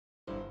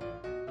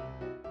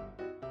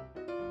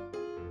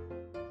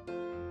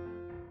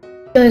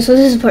Guys, so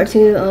this is part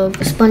 2 of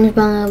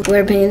SpongeBob,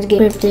 where opinions get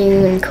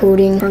scripting and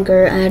coding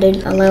Krunker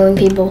added, allowing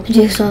people to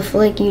do stuff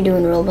like you do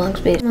in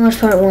Roblox. But watch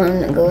part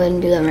 1, go ahead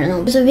and do that right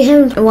now. So if you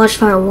haven't watched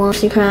part 1,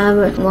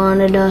 Mr.Krabs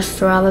wanted us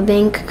to rob a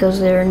bank because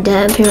they're in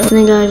debt, apparently.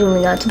 And then guys, when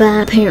we got to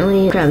back,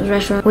 apparently Krabs'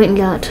 restaurant went and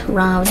got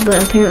robbed,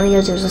 but apparently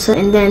guys, it was a set.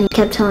 And then he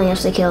kept telling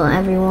us to kill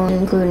everyone,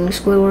 including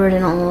Squidward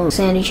and all of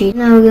Sandy Cheeks.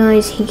 Now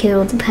guys, he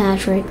killed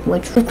Patrick,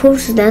 which of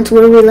course that's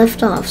where we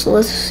left off. So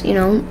let's,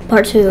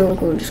 part 2,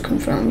 we'll just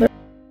confirm. But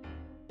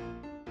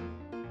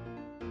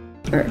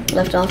or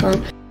left off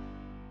on.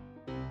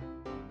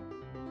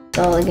 It's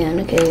all again,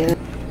 okay.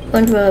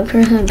 SpongeBob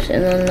perhaps,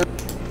 and then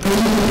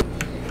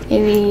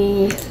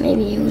maybe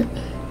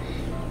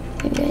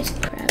guys,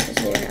 Krabs is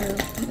there. I don't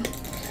know.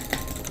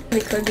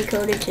 We could be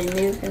coded to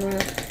nuke and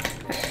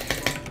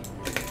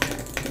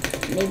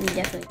maybe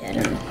definitely dead. I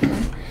don't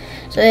know.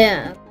 So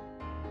yeah.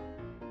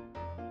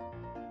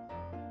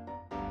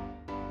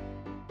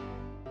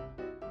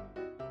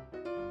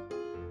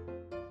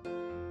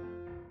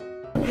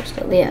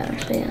 So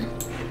yeah.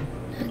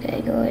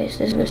 Okay, guys,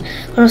 this was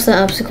across the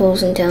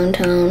obstacles in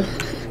downtown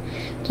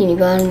Bikini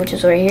Bottom, which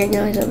is right here,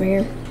 guys, over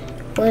here.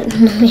 What?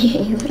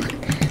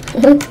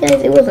 What,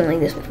 guys? It wasn't like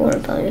this before,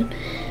 probably.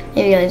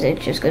 Maybe, guys,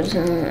 it's just because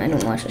I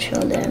don't watch the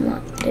show there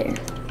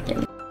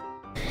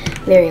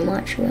very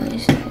much,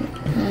 guys.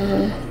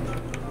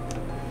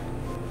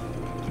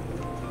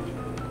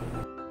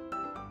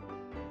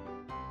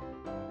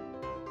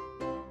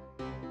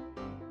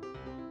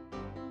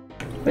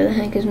 Where the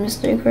heck is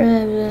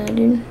Mr.Krabs,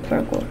 dude?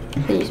 Parkour.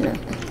 Please, no.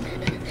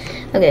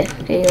 Okay,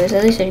 guys,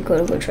 at least I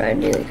quote unquote try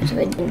to do it, because if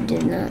I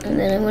did not, and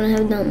then I wouldn't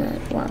have done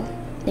that. Wow.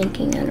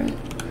 Thinking, I don't know.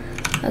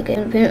 Okay,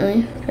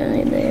 apparently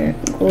there.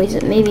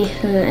 Maybe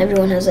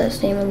everyone has that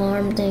same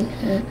alarm thing.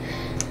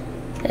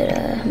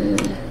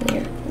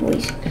 There,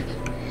 voice.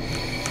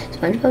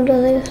 SpongeBob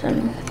does this? I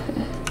don't know.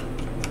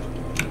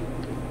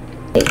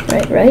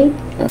 Wait, right?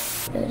 Oh,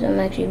 I'm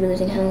actually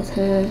losing health.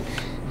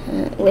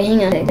 Wait,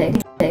 hang on.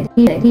 How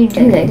do you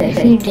do that?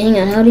 Hang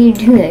on, how do you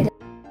do that?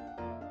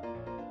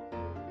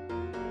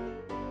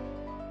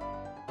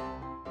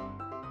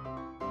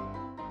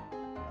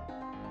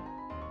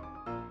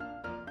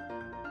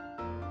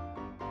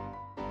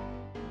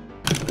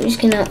 We just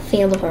cannot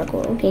fail the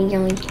parkour, okay,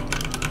 guys?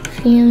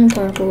 Fail the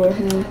parkour,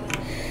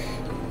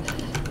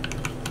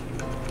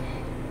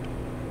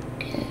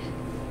 Okay.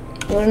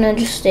 We're gonna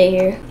just stay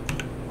here.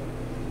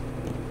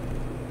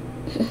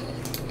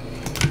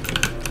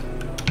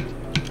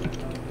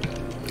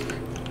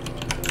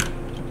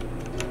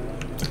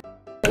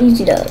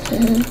 Easy does.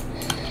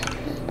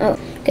 Oh,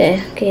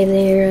 okay,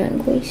 there,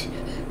 boys.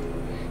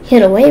 He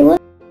hit away,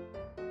 what?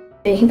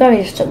 He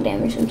probably just took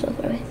damage himself,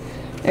 probably.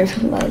 Or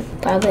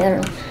probably, I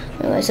don't know.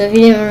 Anyway, so if you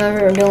didn't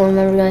remember or don't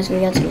remember, guys, we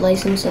got to the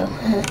license, so, so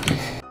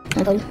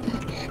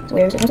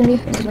where is it? What's gonna be?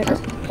 This is my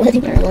house. What? I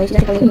don't know, he's got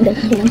to probably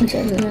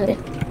okay.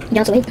 He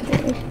got to wait.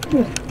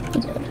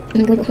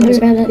 Where's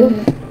Krabs at?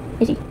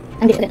 Is he?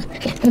 I'm getting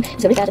okay.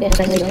 So we got to get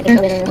I don't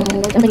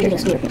think you're gonna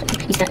screw it.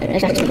 He's not, he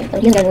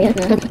hasn't got away yet.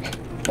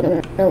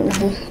 No.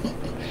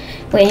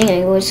 Wait, hang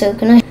on, boys. So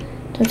can I?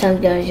 Sometimes,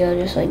 guys, y'all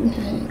just like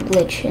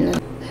glitch,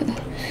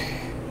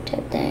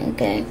 type thing.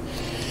 Okay.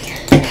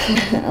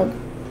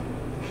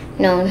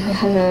 No.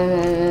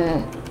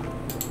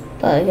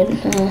 But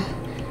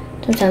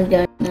sometimes,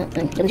 guys,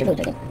 delete your vote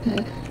again.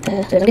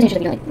 So I'm guessing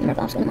should be like mark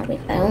off, so mark me.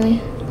 Only.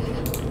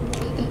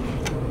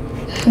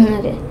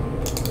 Okay.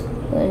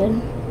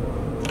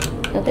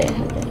 Okay.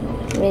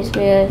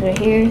 Basically, guys, right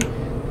here.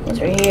 It's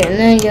right here, and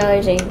then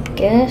guys,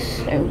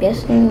 I'm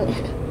guessing.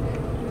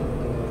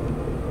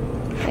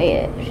 Oh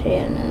yeah,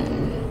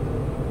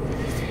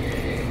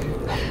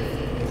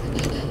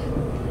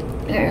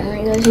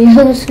 Alright guys,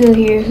 let's go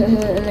here, and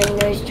then you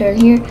guys turn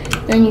here,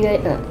 and then you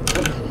guys,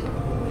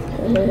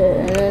 and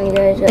then you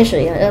guys,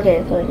 actually, okay,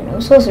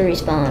 I'm supposed to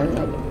respawn,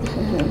 like,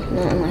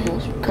 not in my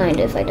house,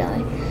 kinda, if I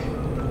die.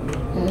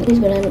 Please,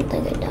 but I don't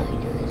think I died,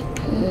 guys.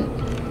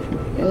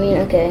 I mean,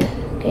 okay,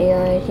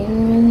 guys, you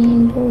know what I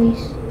mean,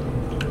 boys?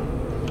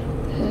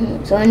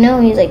 So I know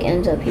he's like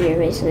ends up here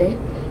basically.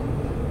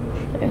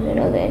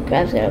 Okay,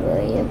 Krabs gotta go,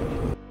 yep.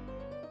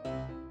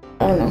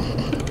 I don't know.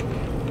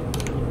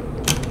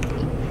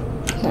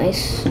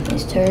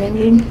 Nice turning,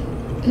 dude.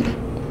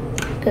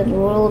 Good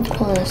world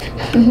class.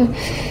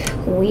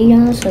 We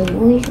got some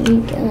boys, we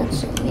got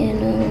some. Yeah,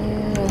 no,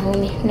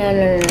 homie. No,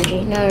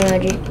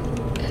 G.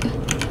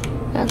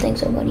 I don't think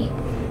so, buddy.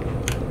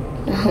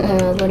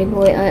 Buddy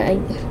boy,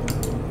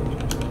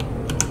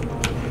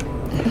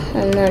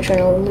 I'm not trying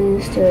to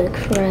lose to the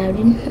crowd,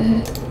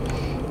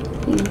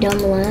 you dumb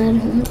lad.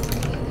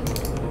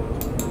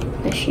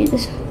 Let's shoot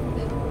this.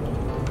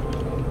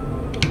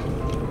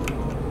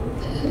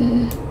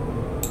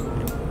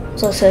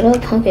 So set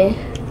up, okay.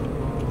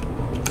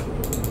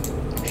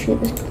 Shoot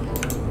this.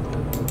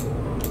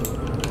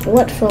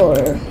 What for?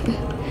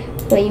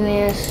 Wait,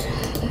 miss.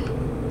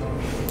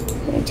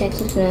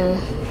 Texas now.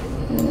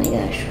 Oh my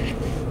gosh.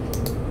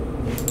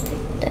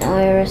 The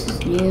IRS is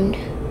doomed.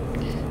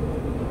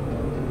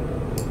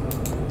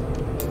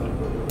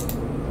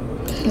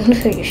 What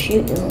if I just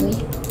shoot you, homie?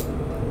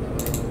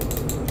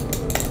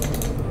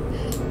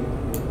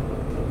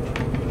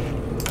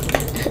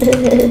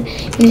 In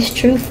his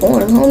true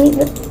form, homie,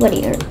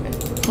 buddy,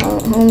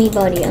 homie,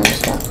 buddy, I'm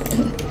stuck.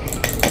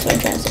 That's what I'm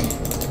trying to say.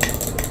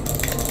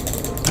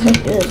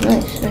 Good,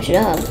 nice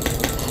job.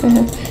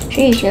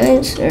 Sheesh,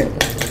 guys, or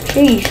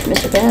sheesh,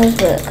 Mr.Krabs,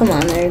 but come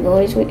on there,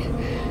 boys.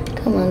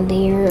 Come on,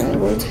 dear.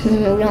 We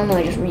don't know,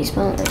 I just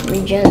respawn,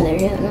 regen there,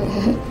 yeah, no.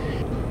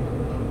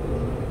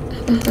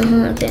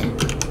 Okay.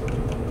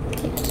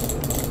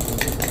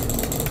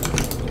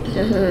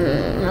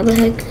 How the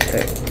heck,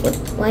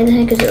 why the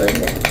heck is it like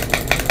that?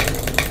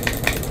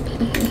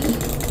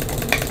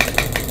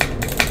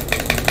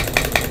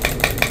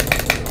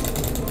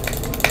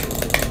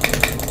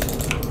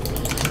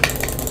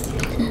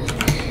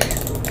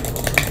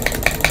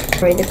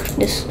 Right,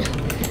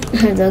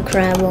 the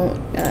crab won't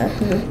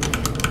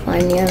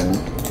find me out.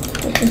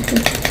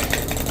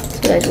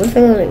 So guys, what if I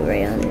go like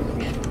right on it?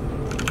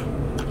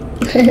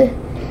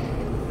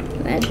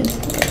 Imagine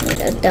like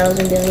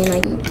 1,000 billion.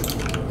 Like,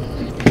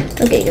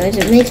 okay, guys,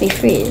 it makes me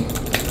free.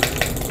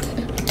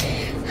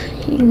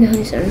 You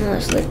guys are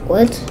not slick.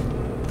 What?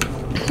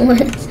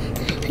 What?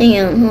 Hang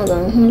on, hold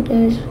on,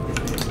 guys.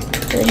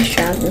 I just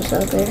trapped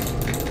himself there.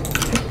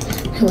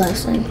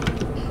 Last time.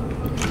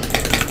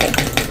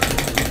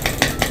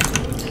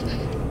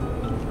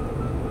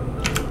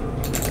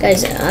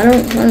 Guys, I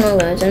don't know,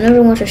 guys. I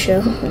never watched a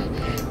show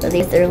but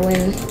the third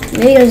win.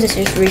 Maybe guys, this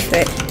is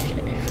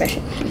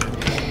refreshing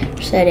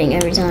setting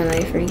every time I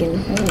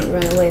freaking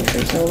run away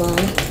for so long.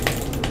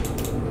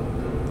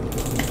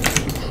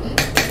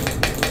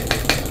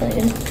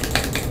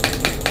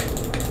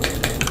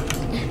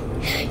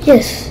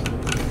 Yes,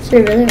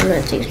 sorry, brother. I'm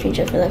gonna take a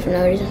screenshot for that for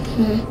no reason.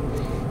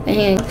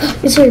 Hang on.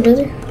 Yes, sorry,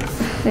 brother.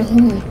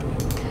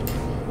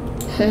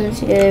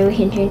 Together we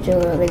can change the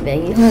world. They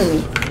beg you,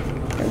 homie,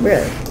 or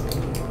bro.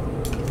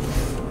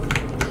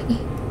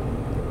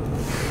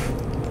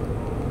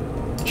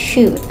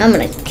 Shoot, I'm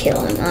gonna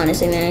kill him,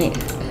 honestly, mate.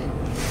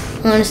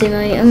 Honestly,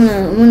 mate, I'm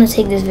gonna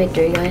take this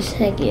victory, guys.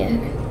 Heck yeah.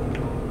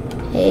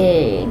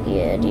 Heck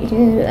yeah, dude.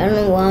 I don't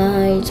know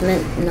why it's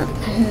meant not,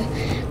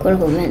 quote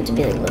unquote, meant to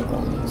be like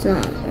local. It's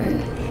not.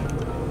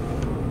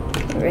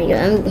 Alright,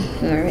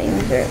 alright,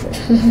 my purpose.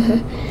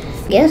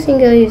 Guessing,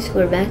 guys,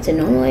 we're back to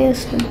normal, I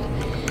guess.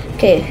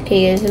 Okay,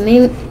 guys, the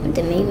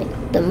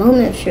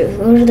moment of truth.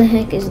 What the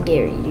heck is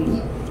Gary,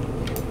 dude?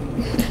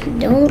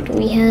 Don't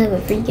we have a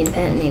freaking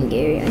pet named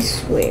Gary? I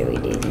swear we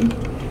do.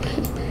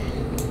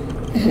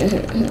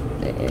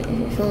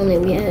 If only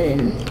we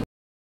had